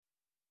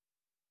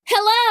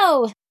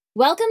Hello!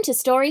 Welcome to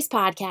Stories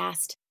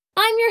Podcast.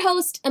 I'm your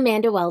host,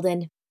 Amanda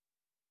Weldon.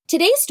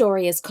 Today's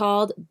story is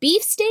called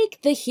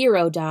Beefsteak the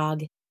Hero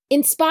Dog,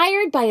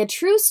 inspired by a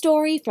true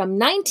story from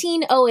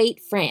 1908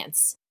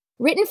 France,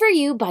 written for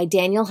you by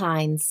Daniel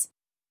Hines.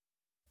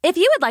 If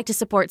you would like to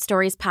support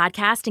Stories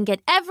Podcast and get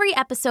every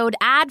episode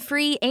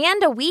ad-free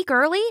and a week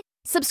early,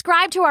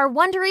 subscribe to our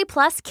Wondery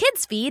Plus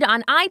Kids feed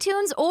on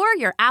iTunes or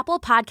your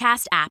Apple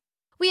Podcast app.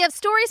 We have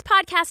Stories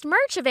Podcast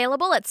merch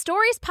available at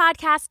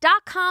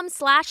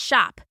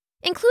storiespodcast.com/shop,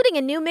 including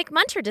a new Mick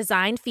Munter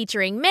design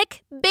featuring Mick,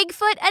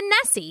 Bigfoot, and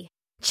Nessie.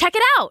 Check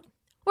it out!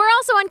 We're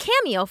also on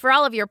Cameo for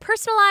all of your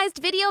personalized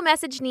video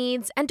message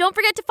needs, and don't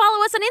forget to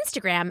follow us on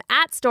Instagram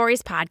at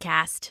Stories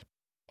Podcast.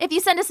 If you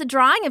send us a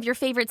drawing of your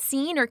favorite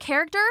scene or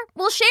character,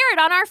 we'll share it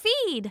on our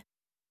feed.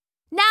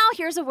 Now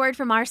here's a word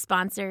from our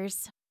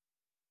sponsors.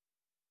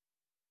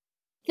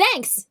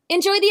 Thanks!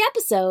 Enjoy the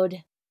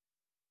episode!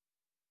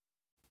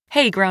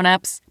 Hey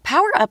grown-ups,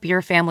 power up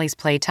your family's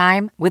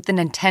playtime with the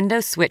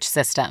Nintendo Switch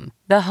System,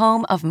 the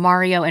home of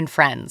Mario and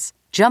Friends.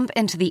 Jump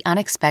into the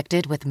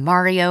unexpected with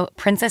Mario,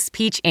 Princess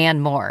Peach,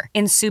 and more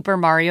in Super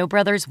Mario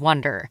Bros.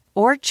 Wonder,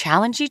 or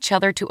challenge each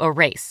other to a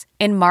race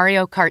in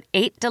Mario Kart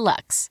 8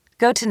 Deluxe.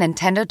 Go to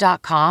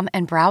Nintendo.com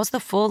and browse the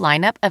full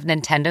lineup of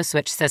Nintendo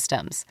Switch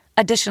systems.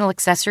 Additional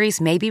accessories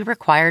may be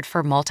required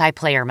for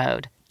multiplayer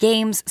mode.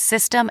 Games,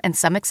 system, and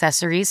some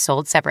accessories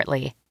sold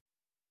separately.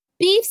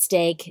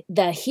 Beefsteak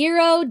the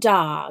Hero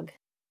Dog.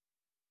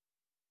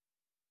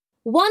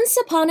 Once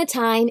upon a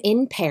time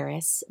in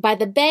Paris, by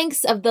the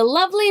banks of the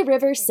lovely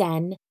River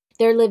Seine,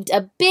 there lived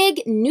a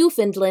big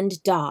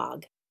Newfoundland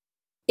dog.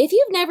 If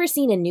you've never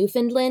seen a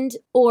Newfoundland,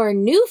 or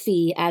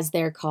Newfie as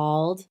they're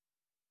called,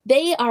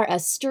 they are a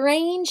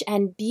strange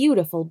and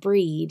beautiful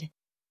breed.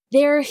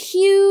 They're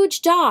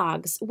huge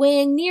dogs,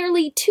 weighing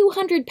nearly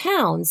 200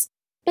 pounds,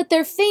 but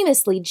they're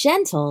famously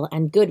gentle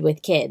and good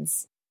with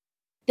kids.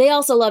 They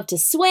also love to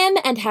swim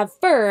and have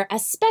fur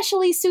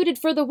especially suited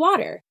for the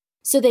water,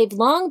 so they've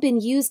long been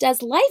used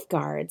as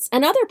lifeguards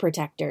and other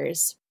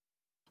protectors.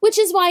 Which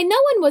is why no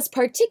one was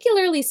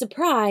particularly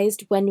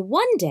surprised when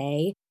one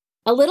day,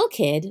 a little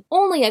kid,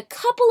 only a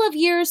couple of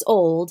years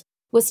old,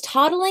 was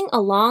toddling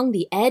along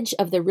the edge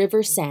of the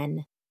River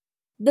Seine.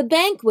 The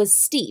bank was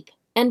steep,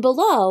 and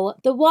below,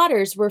 the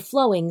waters were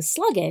flowing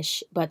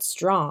sluggish but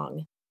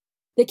strong.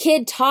 The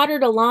kid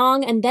tottered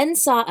along and then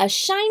saw a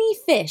shiny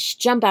fish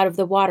jump out of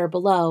the water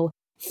below,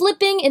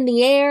 flipping in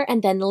the air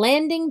and then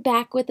landing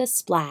back with a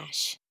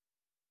splash.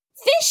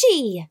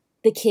 "Fishy!"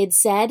 the kid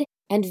said,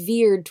 and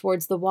veered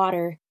towards the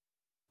water.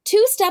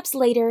 2 steps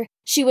later,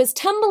 she was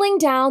tumbling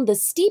down the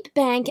steep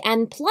bank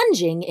and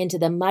plunging into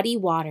the muddy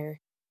water.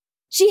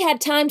 She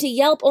had time to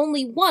yelp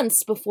only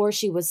once before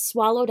she was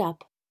swallowed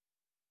up.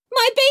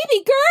 "My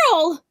baby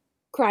girl!"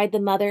 cried the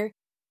mother.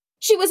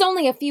 She was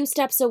only a few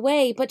steps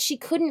away, but she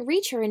couldn't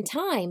reach her in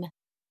time.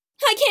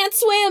 "I can't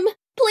swim!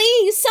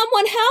 Please,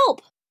 someone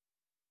help!"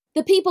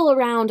 The people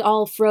around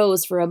all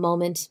froze for a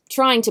moment,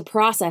 trying to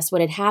process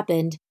what had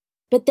happened.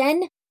 But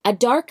then a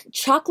dark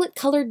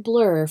chocolate-colored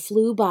blur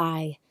flew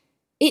by.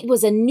 It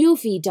was a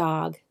Newfie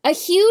dog, a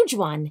huge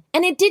one,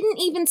 and it didn't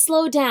even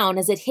slow down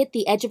as it hit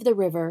the edge of the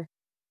river.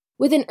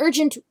 With an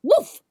urgent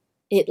woof,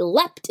 it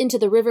leapt into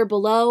the river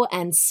below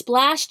and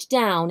splashed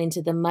down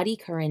into the muddy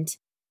current.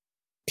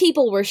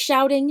 People were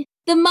shouting,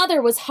 the mother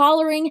was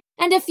hollering,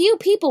 and a few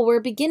people were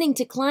beginning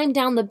to climb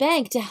down the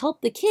bank to help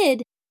the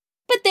kid,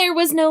 but there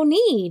was no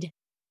need.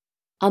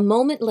 A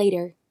moment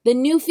later, the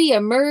Newfie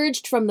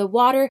emerged from the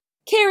water,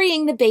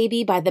 carrying the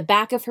baby by the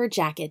back of her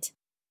jacket.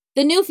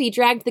 The Newfie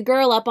dragged the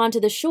girl up onto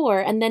the shore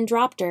and then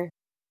dropped her.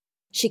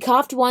 She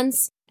coughed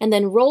once and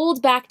then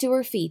rolled back to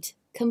her feet,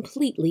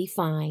 completely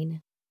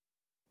fine.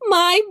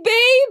 "My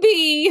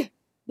baby!"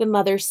 the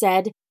mother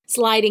said,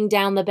 sliding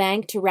down the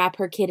bank to wrap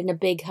her kid in a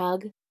big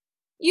hug.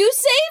 "You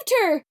saved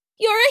her!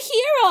 You're a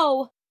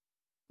hero!"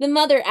 The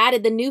mother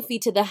added the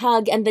Newfie to the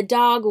hug, and the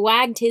dog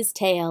wagged his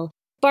tail,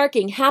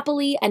 barking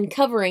happily and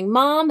covering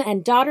mom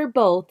and daughter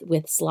both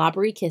with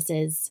slobbery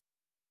kisses.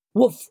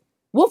 Woof!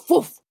 Woof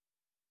woof!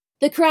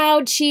 The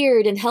crowd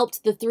cheered and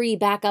helped the 3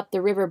 back up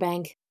the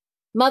riverbank.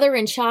 Mother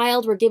and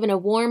child were given a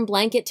warm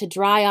blanket to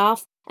dry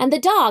off, and the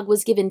dog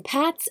was given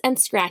pats and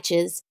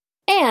scratches,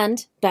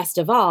 and, best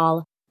of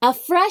all, a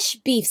fresh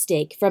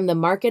beefsteak from the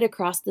market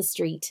across the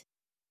street.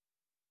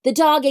 The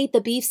dog ate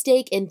the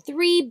beefsteak in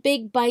 3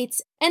 big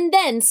bites and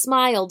then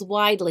smiled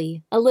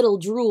widely, a little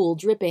drool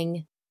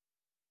dripping.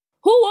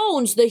 "Who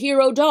owns the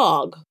hero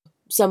dog?"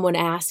 someone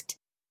asked.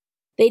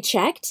 They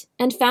checked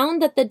and found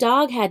that the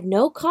dog had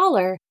no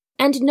collar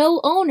and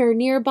no owner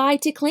nearby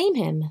to claim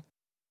him.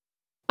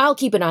 "I'll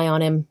keep an eye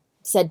on him,"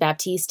 said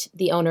Baptiste,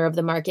 the owner of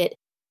the market.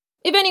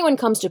 "If anyone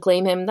comes to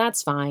claim him,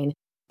 that's fine.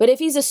 But if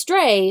he's a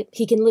stray,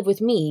 he can live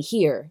with me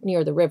here,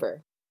 near the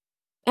river."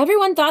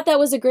 Everyone thought that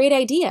was a great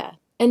idea,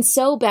 and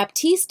so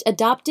Baptiste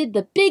adopted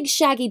the big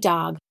shaggy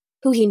dog,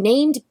 who he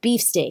named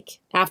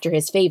Beefsteak, after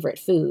his favorite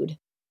food.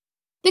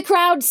 The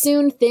crowd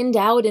soon thinned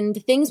out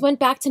and things went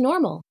back to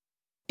normal.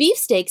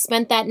 Beefsteak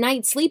spent that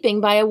night sleeping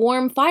by a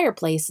warm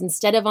fireplace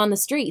instead of on the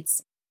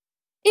streets.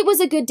 It was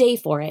a good day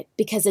for it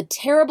because a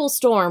terrible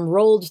storm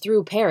rolled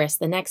through Paris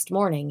the next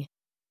morning.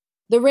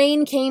 The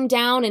rain came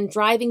down in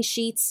driving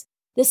sheets,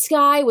 the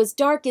sky was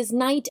dark as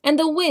night, and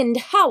the wind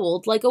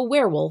howled like a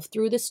werewolf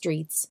through the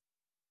streets.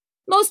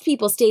 Most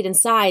people stayed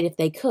inside if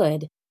they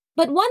could,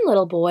 but one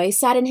little boy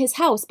sat in his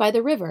house by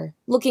the river,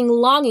 looking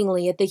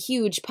longingly at the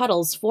huge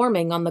puddles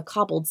forming on the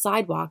cobbled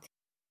sidewalk.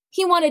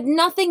 He wanted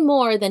nothing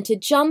more than to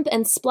jump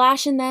and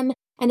splash in them,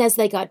 and as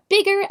they got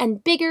bigger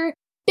and bigger,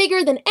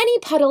 bigger than any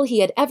puddle he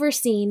had ever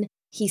seen,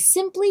 he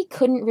simply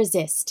couldn't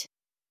resist.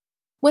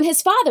 When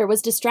his father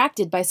was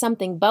distracted by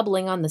something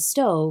bubbling on the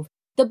stove,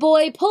 the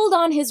boy pulled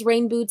on his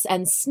rain boots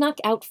and snuck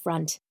out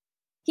front.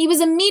 He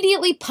was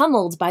immediately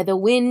pummeled by the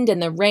wind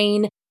and the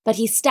rain, but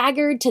he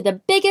staggered to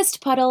the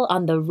biggest puddle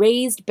on the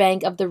raised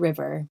bank of the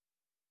river.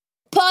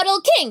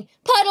 "Puddle King!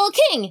 Puddle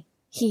King!"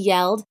 he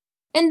yelled,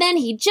 and then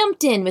he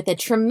jumped in with a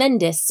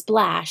tremendous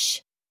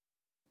splash.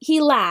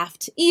 He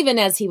laughed, even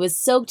as he was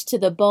soaked to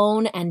the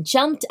bone, and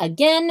jumped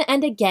again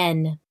and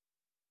again.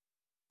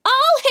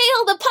 "All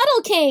hail the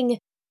Puddle King!"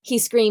 he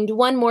screamed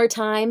one more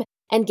time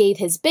and gave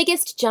his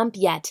biggest jump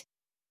yet.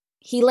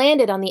 He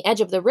landed on the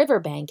edge of the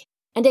riverbank,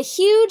 and a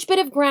huge bit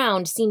of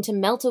ground seemed to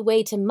melt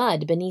away to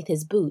mud beneath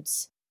his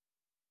boots.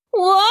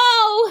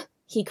 "Whoa!"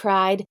 he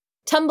cried,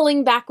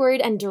 tumbling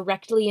backward and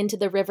directly into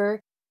the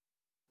river.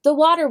 The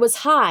water was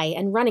high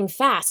and running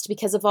fast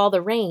because of all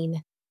the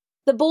rain.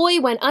 The boy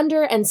went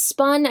under and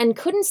spun and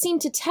couldn't seem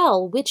to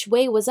tell which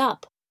way was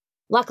up.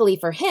 Luckily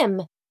for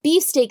him,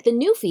 Beefsteak the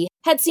Newfie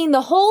had seen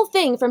the whole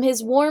thing from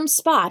his warm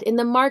spot in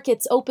the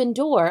market's open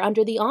door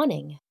under the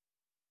awning.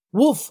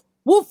 "Woof!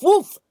 Woof!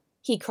 Woof!"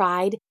 he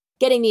cried,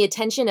 getting the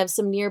attention of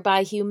some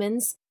nearby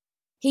humans.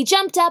 He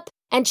jumped up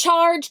and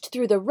charged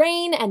through the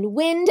rain and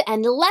wind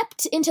and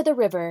leapt into the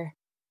river.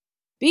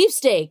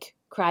 "Beefsteak!"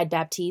 cried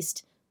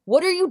Baptiste.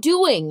 "What are you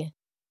doing?"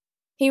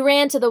 He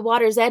ran to the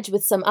water's edge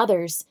with some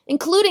others,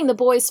 including the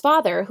boy's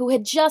father, who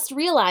had just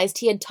realized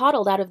he had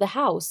toddled out of the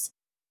house.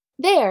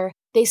 There,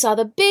 they saw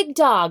the big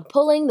dog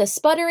pulling the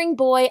sputtering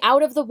boy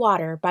out of the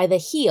water by the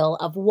heel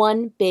of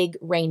one big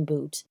rain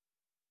boot.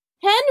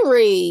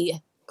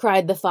 "Henry!"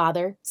 cried the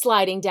father,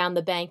 sliding down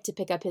the bank to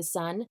pick up his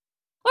son.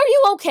 "Are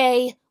you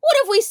okay? What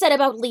have we said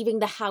about leaving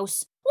the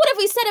house? What have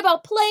we said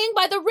about playing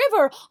by the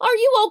river? Are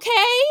you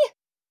okay?"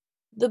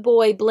 The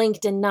boy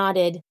blinked and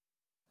nodded.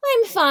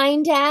 "I'm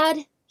fine,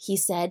 Dad," he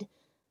said.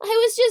 "I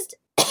was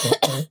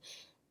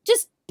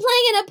just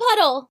playing in a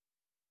puddle."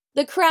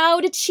 The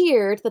crowd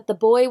cheered that the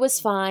boy was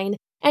fine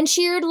and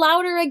cheered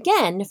louder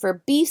again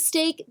for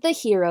Beefsteak the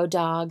hero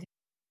dog.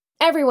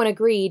 Everyone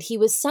agreed he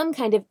was some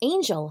kind of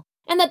angel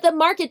and that the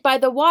market by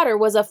the water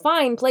was a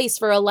fine place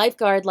for a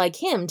lifeguard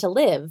like him to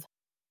live.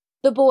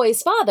 The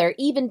boy's father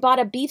even bought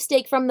a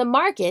beefsteak from the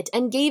market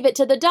and gave it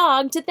to the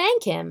dog to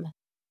thank him.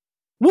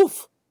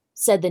 "Woof!"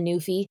 said the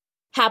Newfie,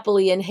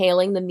 happily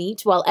inhaling the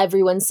meat while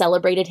everyone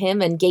celebrated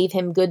him and gave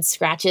him good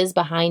scratches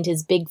behind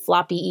his big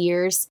floppy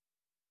ears.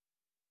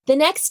 The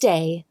next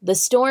day, the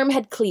storm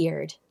had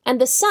cleared,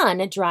 and the sun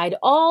dried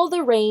all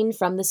the rain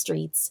from the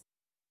streets.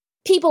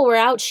 People were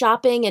out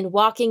shopping and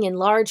walking in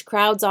large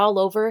crowds all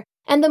over,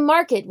 and the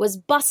market was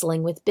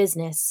bustling with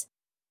business.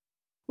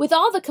 With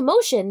all the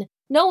commotion,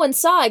 no one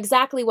saw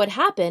exactly what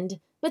happened,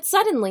 but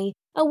suddenly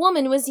a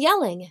woman was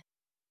yelling,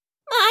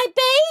 "My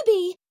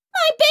baby!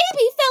 My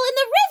baby fell in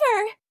the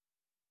river!"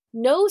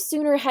 No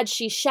sooner had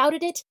she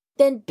shouted it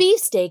than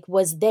Beefsteak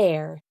was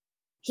there.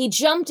 He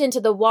jumped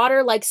into the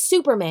water like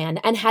Superman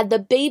and had the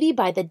baby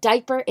by the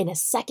diaper in a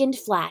second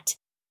flat.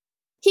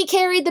 He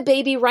carried the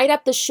baby right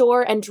up the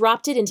shore and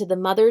dropped it into the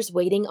mother's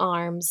waiting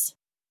arms.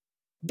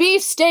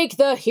 "Beefsteak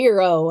the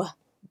hero!"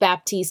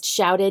 Baptiste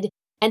shouted,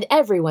 and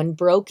everyone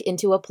broke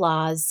into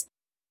applause.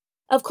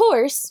 Of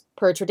course,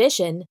 per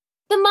tradition,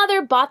 the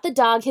mother bought the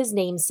dog his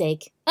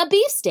namesake, a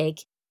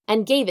beefsteak,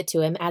 and gave it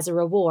to him as a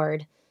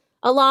reward,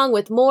 along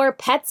with more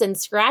pets and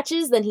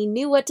scratches than he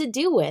knew what to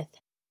do with.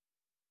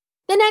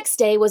 The next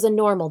day was a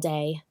normal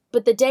day,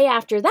 but the day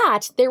after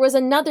that, there was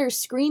another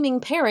screaming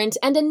parent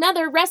and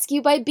another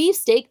rescue by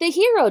Beefsteak the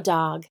hero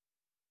dog.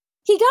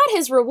 He got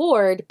his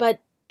reward,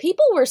 but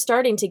people were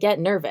starting to get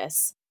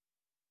nervous.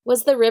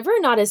 Was the river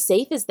not as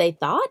safe as they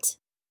thought?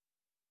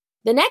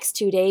 The next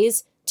 2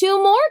 days,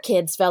 2 more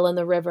kids fell in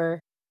the river.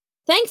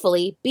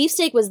 Thankfully,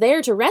 Beefsteak was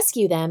there to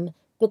rescue them,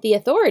 but the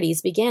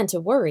authorities began to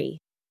worry.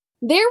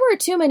 There were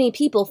too many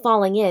people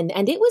falling in,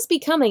 and it was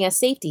becoming a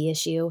safety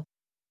issue.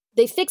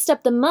 They fixed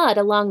up the mud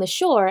along the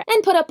shore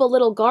and put up a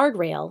little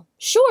guardrail,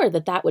 sure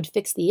that would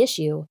fix the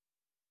issue.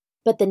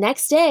 But the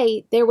next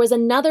day, there was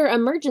another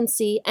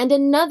emergency and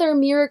another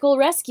miracle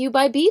rescue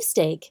by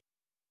Beefsteak.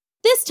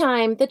 This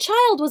time, the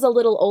child was a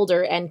little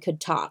older and could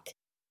talk.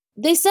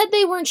 They said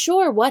they weren't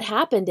sure what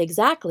happened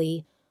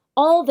exactly.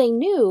 All they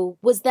knew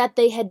was that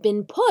they had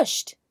been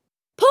pushed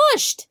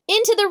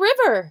into the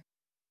river.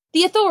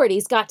 The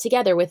authorities got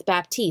together with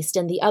Baptiste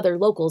and the other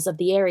locals of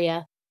the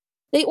area.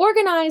 They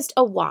organized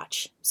a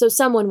watch, so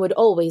someone would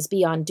always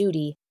be on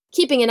duty,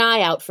 keeping an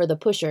eye out for the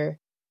pusher.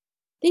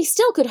 They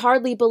still could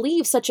hardly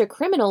believe such a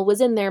criminal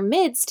was in their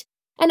midst,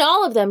 and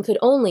all of them could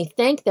only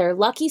thank their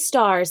lucky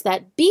stars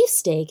that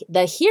Beefsteak,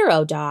 the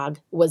hero dog,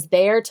 was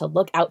there to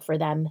look out for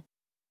them.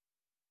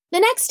 The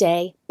next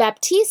day,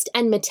 Baptiste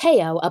and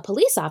Mateo, a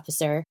police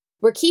officer,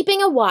 were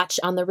keeping a watch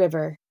on the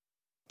river.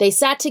 They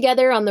sat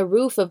together on the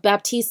roof of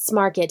Baptiste's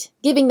market,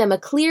 giving them a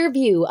clear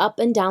view up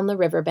and down the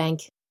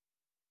riverbank.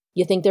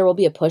 "You think there will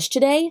be a push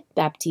today?"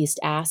 Baptiste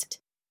asked.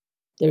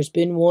 "There's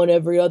been one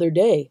every other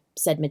day,"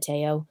 said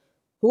Mateo.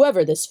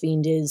 "Whoever this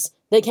fiend is,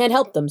 they can't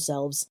help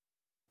themselves.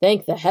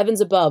 Thank the heavens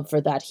above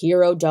for that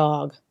hero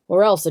dog,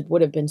 or else it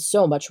would have been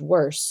so much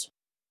worse."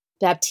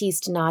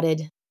 Baptiste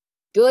nodded.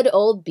 "Good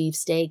old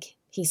Beefsteak,"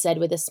 he said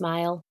with a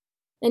smile.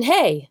 "And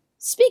hey,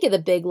 speak of the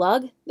big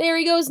lug, there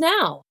he goes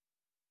now."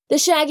 The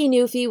shaggy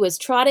Newfie was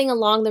trotting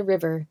along the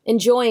river,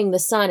 enjoying the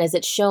sun as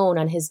it shone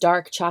on his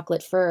dark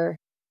chocolate fur.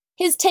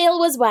 His tail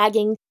was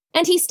wagging,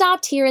 and he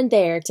stopped here and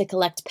there to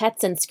collect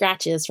pets and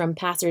scratches from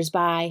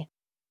passers-by.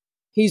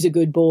 "He's a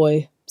good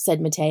boy,"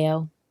 said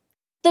Mateo.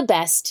 "The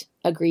best,"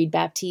 agreed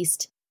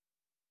Baptiste.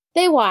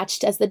 They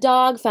watched as the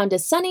dog found a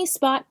sunny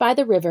spot by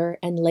the river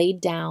and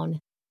laid down.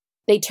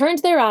 They turned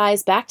their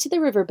eyes back to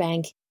the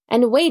riverbank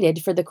and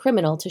waited for the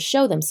criminal to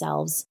show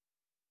themselves.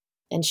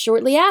 And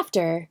shortly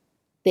after,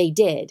 they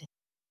did.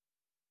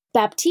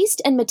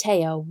 Baptiste and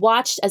Mateo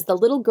watched as the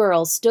little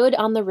girl stood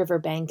on the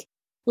riverbank,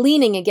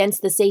 leaning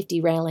against the safety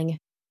railing.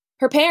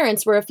 Her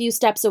parents were a few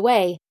steps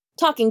away,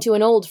 talking to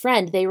an old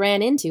friend they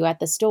ran into at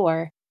the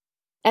store.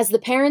 As the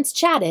parents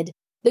chatted,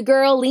 the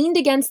girl leaned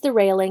against the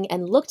railing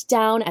and looked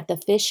down at the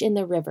fish in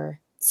the river,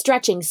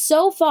 stretching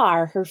so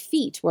far her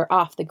feet were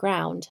off the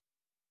ground.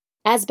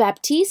 As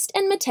Baptiste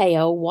and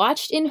Mateo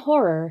watched in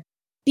horror,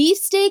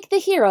 Beefsteak the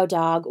hero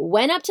dog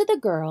went up to the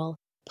girl,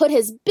 put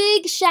his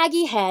big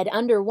shaggy head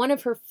under one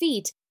of her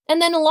feet,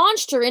 and then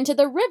launched her into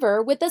the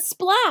river with a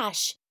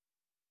splash.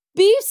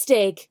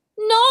 "Beefsteak,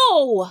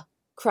 no!"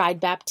 cried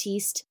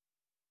Baptiste.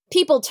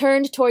 People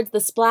turned towards the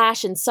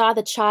splash and saw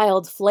the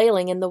child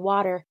flailing in the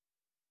water.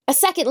 A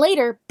second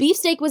later,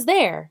 Beefsteak was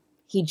there.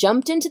 He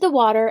jumped into the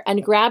water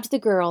and grabbed the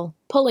girl,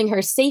 pulling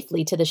her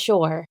safely to the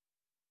shore.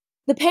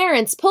 The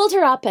parents pulled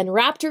her up and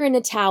wrapped her in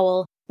a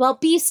towel, while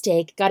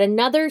Beefsteak got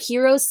another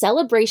hero's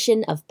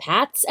celebration of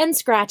pats and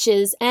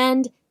scratches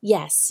and,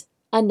 yes,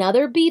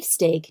 another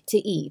beefsteak to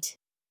eat.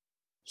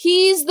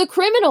 "He's the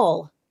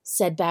criminal,"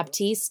 said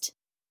Baptiste.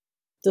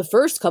 "The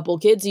first couple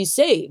kids he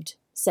saved,"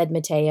 said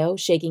Mateo,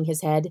 shaking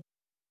his head.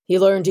 "He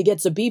learned he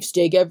gets a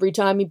beefsteak every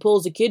time he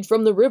pulls a kid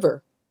from the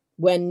river.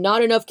 When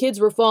not enough kids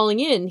were falling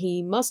in,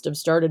 he must have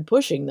started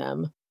pushing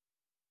them."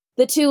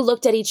 The two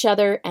looked at each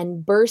other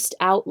and burst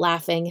out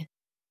laughing.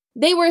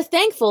 They were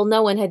thankful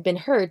no one had been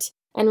hurt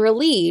and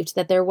relieved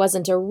that there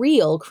wasn't a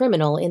real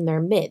criminal in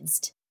their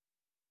midst.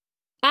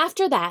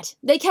 After that,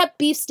 they kept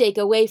Beefsteak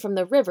away from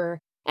the river,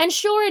 and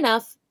sure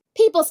enough,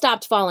 people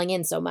stopped falling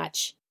in so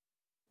much.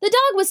 The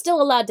dog was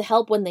still allowed to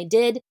help when they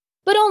did,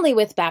 but only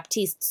with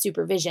Baptiste's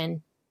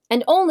supervision,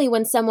 and only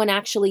when someone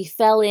actually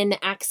fell in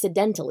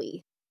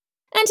accidentally.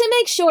 And to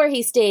make sure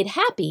he stayed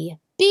happy,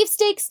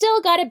 Beefsteak still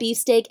got a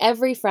beefsteak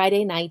every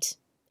Friday night,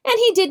 and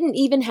he didn't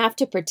even have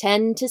to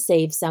pretend to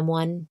save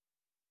someone.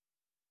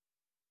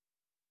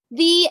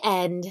 The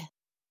end.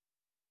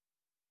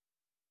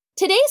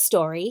 Today's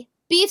story,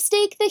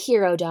 Beefsteak the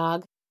Hero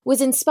Dog,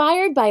 was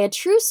inspired by a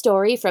true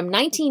story from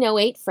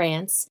 1908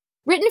 France,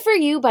 written for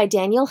you by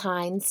Daniel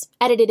Hines,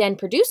 edited and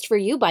produced for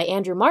you by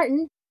Andrew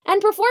Martin,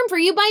 and performed for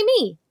you by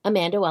me,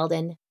 Amanda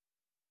Weldon.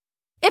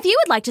 If you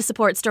would like to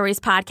support Stories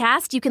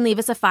Podcast, you can leave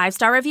us a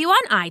 5-star review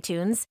on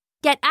iTunes,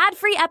 get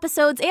ad-free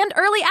episodes and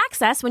early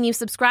access when you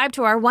subscribe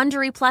to our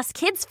Wondery Plus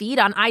Kids feed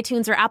on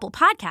iTunes or Apple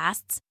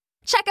Podcasts,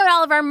 check out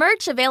all of our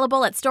merch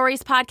available at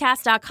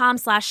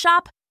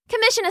storiespodcast.com/shop,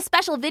 commission a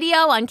special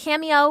video on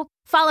Cameo,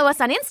 follow us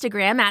on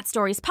Instagram at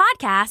Stories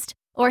Podcast,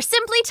 or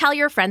simply tell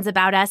your friends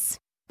about us.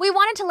 We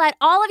wanted to let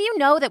all of you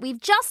know that we've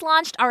just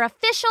launched our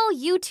official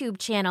YouTube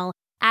channel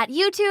at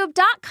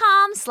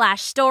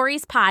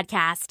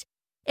youtube.com/storiespodcast.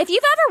 If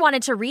you've ever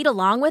wanted to read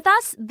along with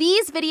us,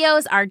 these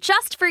videos are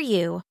just for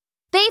you.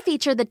 They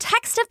feature the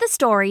text of the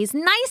stories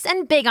nice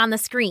and big on the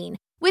screen,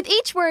 with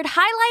each word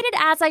highlighted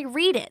as I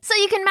read it, so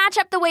you can match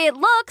up the way it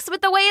looks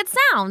with the way it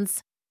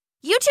sounds.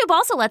 YouTube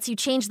also lets you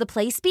change the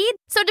play speed,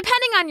 so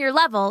depending on your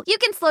level, you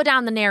can slow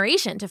down the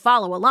narration to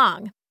follow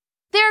along.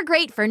 They're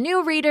great for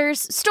new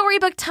readers,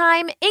 storybook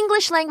time,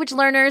 English language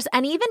learners,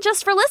 and even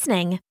just for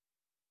listening.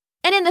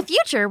 And in the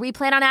future, we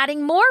plan on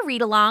adding more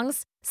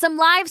read-alongs, some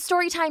live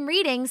storytime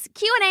readings,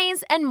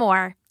 Q&As, and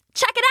more.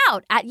 Check it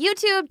out at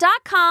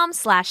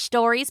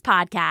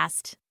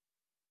youtube.com/storiespodcast.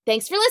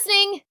 Thanks for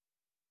listening!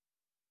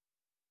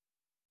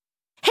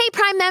 Hey,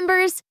 Prime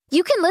members!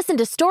 You can listen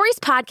to Stories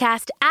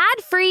Podcast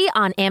ad-free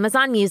on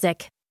Amazon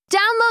Music.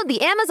 Download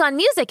the Amazon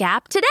Music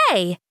app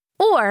today.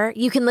 Or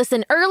you can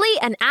listen early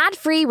and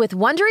ad-free with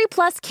Wondery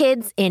Plus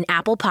Kids in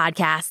Apple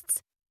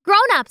Podcasts.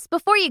 Grown-ups,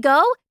 before you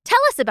go, tell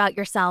us about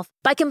yourself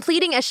by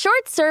completing a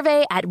short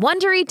survey at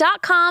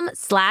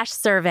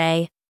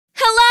Wondery.com/survey.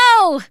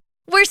 Hello!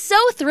 We're so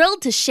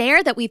thrilled to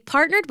share that we've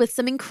partnered with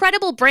some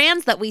incredible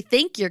brands that we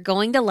think you're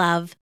going to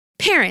love.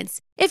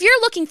 Parents, if you're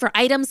looking for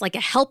items like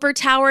a helper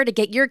tower to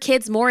get your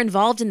kids more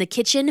involved in the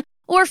kitchen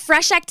or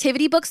fresh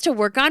activity books to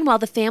work on while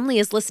the family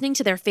is listening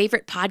to their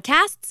favorite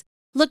podcasts,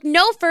 look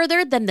no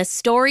further than the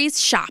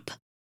Stories shop.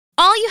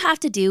 All you have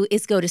to do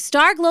is go to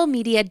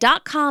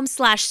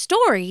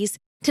starglowmedia.com/stories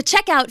to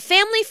check out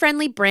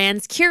family-friendly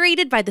brands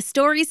curated by the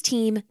Stories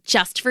team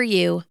just for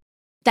you.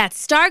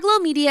 That's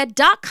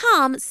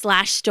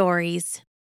starglowmedia.com/stories.